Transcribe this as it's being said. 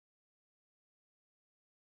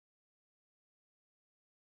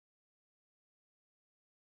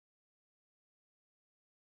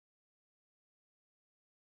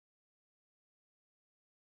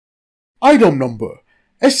Item Number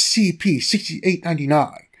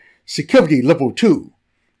SCP-6899 Security Level 2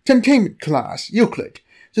 Containment Class Euclid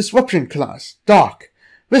Disruption Class Dark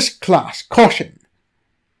Risk Class Caution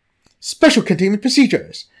Special Containment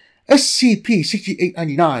Procedures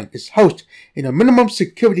SCP-6899 is housed in a minimum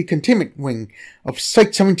security containment wing of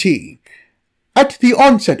Site-17. At the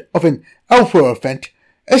onset of an Alpha event,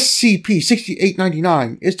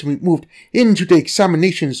 SCP-6899 is to be moved into the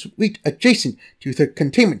examination suite adjacent to the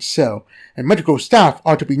containment cell, and medical staff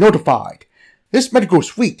are to be notified. This medical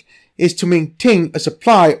suite is to maintain a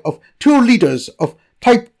supply of 2 liters of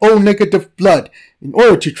Type O negative blood in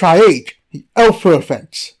order to triage the Alpha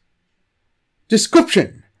events.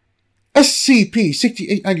 Description: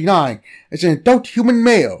 SCP-6899 is an adult human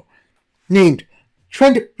male named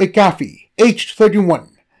Trent MacAffee, aged 31.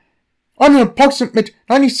 On an approximate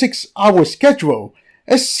 96-hour schedule,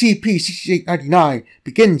 SCP-6899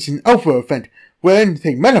 begins an Alpha event wherein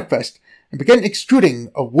they manifest and begin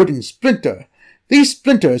extruding a wooden splinter. These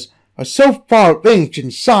splinters are so far ranged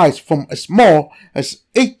in size from as small as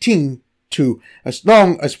 18 to as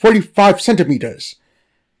long as 45 centimeters,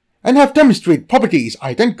 and have demonstrated properties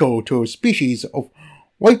identical to a species of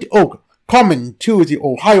white oak common to the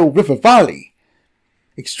Ohio River Valley.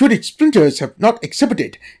 Extruded splinters have not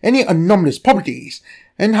exhibited any anomalous properties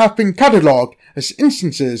and have been catalogued as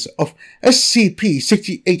instances of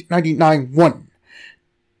SCP-6899-1.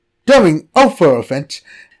 During Alpha events,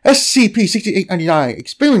 SCP-6899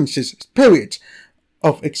 experiences periods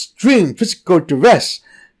of extreme physical duress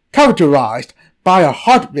characterized by a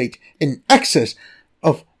heart rate in excess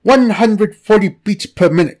of 140 beats per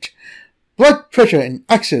minute, blood pressure in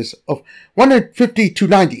excess of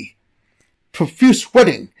 150/90, profuse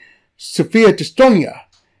sweating, severe dystonia,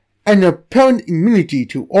 and apparent immunity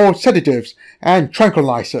to all sedatives and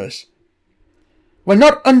tranquilizers. When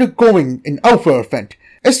not undergoing an Alpha event,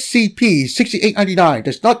 SCP-6899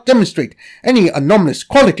 does not demonstrate any anomalous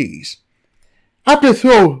qualities. After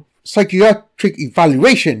thorough psychiatric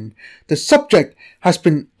evaluation, the subject has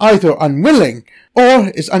been either unwilling or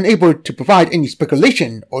is unable to provide any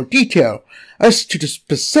speculation or detail as to the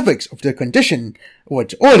specifics of their condition or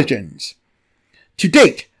its origins. To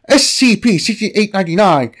date,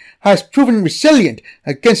 SCP-6899 has proven resilient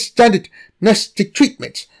against standard diagnostic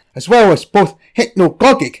treatments, as well as both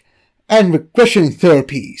hypnagogic and regression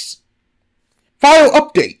therapies. File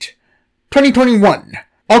Update 2021,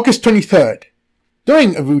 August 23rd.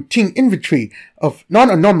 During a routine inventory of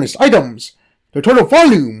non-anomalous items, the total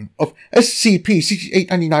volume of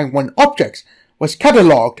SCP-6899-1 objects was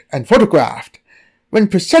catalogued and photographed. When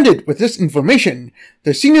presented with this information,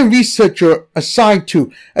 the senior researcher assigned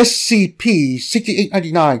to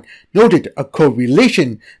SCP-6899 noted a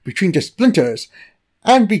correlation between the splinters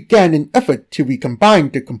and began an effort to recombine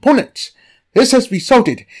the components. This has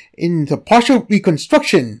resulted in the partial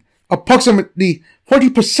reconstruction, approximately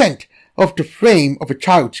 40% of the frame of a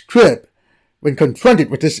child's crib. When confronted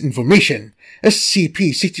with this information,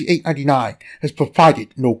 SCP-6899 has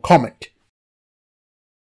provided no comment.